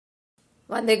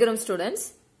Vandagaram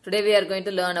students, today we are going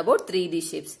to learn about 3D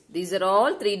shapes. These are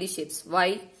all 3D shapes.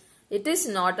 Why? It is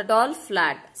not at all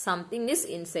flat. Something is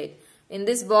inside. In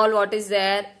this ball, what is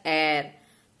there? Air.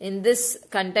 In this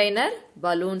container,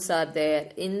 balloons are there.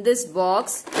 In this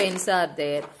box, pens are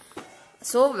there.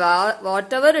 So,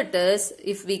 whatever it is,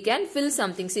 if we can fill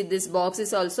something, see this box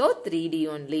is also 3D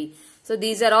only. So,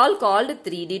 these are all called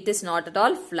 3D. It is not at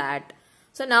all flat.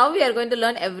 So, now we are going to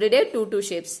learn everyday 2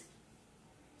 shapes.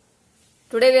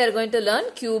 Today we are going to learn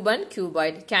cube and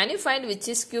cuboid. Can you find which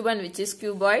is cube and which is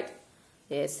cuboid?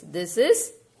 Yes, this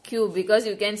is cube because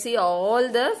you can see all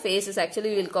the faces.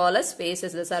 Actually, we will call as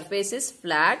faces. The surface is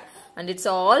flat and it's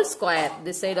all square.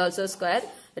 This side also square.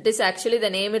 It is actually the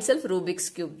name itself Rubik's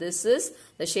cube.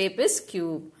 The shape is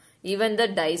cube. Even the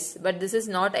dice. But this is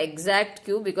not exact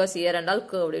cube because here and all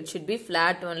curved. It should be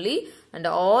flat only and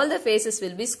all the faces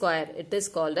will be square. It is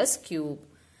called as cube.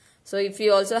 So, if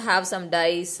you also have some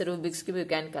dice, Rubik's cube, you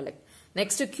can collect.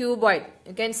 Next to cuboid.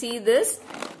 You can see this.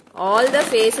 All the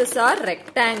faces are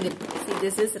rectangle. See,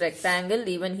 this is rectangle,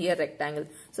 even here rectangle.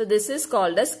 So, this is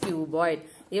called as cuboid.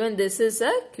 Even this is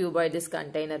a cuboid, this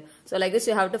container. So, like this,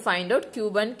 you have to find out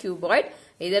cube and cuboid.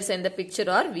 Either send the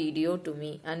picture or video to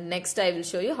me. And next, I will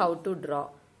show you how to draw.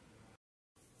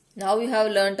 Now, we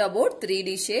have learnt about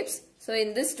 3D shapes. So,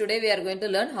 in this today we are going to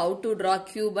learn how to draw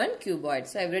cube and cuboid.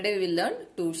 So, every day we will learn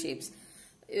 2 shapes.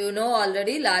 You know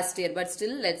already last year, but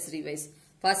still let's revise.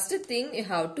 First thing, you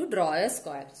have to draw a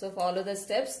square. So, follow the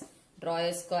steps. Draw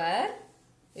a square.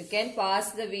 You can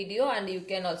pause the video and you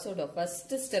can also do.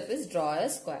 First step is draw a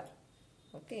square.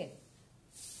 Okay.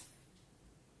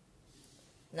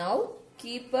 Now,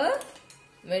 keep a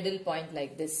middle point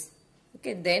like this.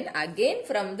 Okay. Then again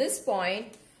from this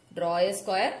point, draw a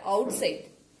square outside.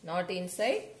 Not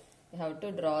inside. You have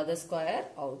to draw the square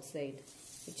outside.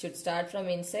 It should start from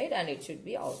inside and it should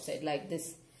be outside like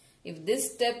this. If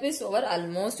this step is over,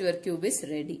 almost your cube is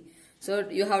ready. So,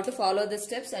 you have to follow the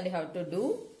steps and you have to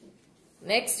do.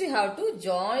 Next, you have to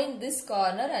join this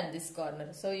corner and this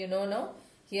corner. So, you know now,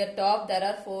 here top there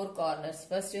are 4 corners.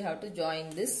 First, you have to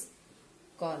join this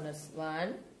corners.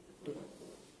 1, 2.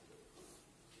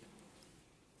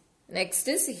 Next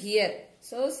is here.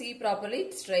 So, see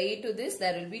properly, straight to this,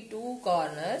 there will be 2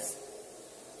 corners.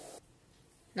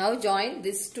 Now, join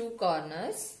these 2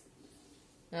 corners.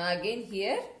 Now, again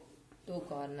here, 2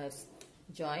 corners.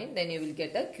 Join, then you will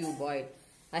get a cuboid.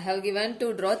 I have given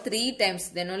to draw 3 times,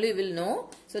 then only you will know.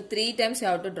 So, 3 times you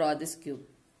have to draw this cube.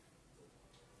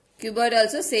 Cuboid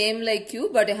also same like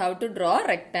cube, but you have to draw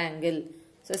rectangle.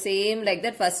 So, same like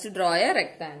that, first draw a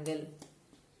rectangle.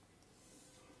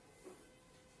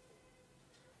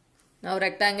 Now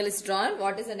rectangle is drawn.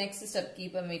 What is the next step?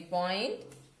 Keep a midpoint.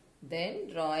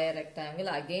 Then draw a rectangle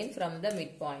again from the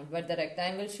midpoint. But the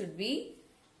rectangle should be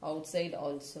outside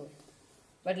also.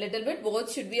 But little bit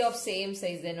both should be of same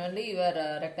size. Then only your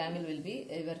rectangle will be,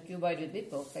 your cuboid will be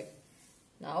perfect.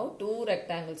 Now 2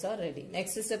 rectangles are ready.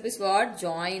 Next step is what?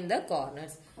 Join the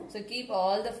corners. So keep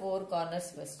all the 4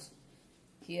 corners first.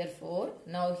 Here 4.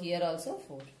 Now here also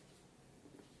 4.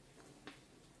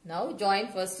 Now join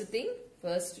first thing.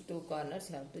 First 2 corners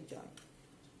you have to join.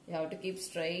 You have to keep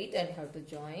straight and you have to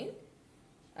join.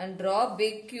 And draw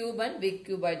big cube and big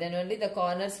cuboid. Then only the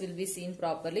corners will be seen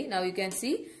properly. Now you can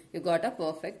see you got a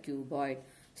perfect cuboid.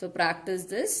 So practice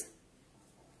this.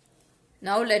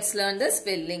 Now let's learn the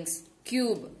spellings.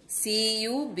 Cube.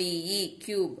 C-U-B-E.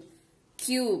 Cube.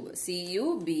 Cube.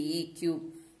 C-U-B-E. Cube.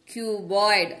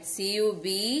 Cuboid.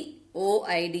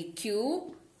 C-U-B-O-I-D.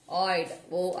 Cube. Oid,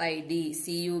 O-I-D,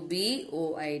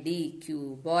 C-U-B-O-I-D,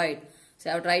 cuboid. So,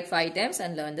 I have to write 5 times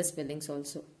and learn the spellings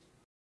also.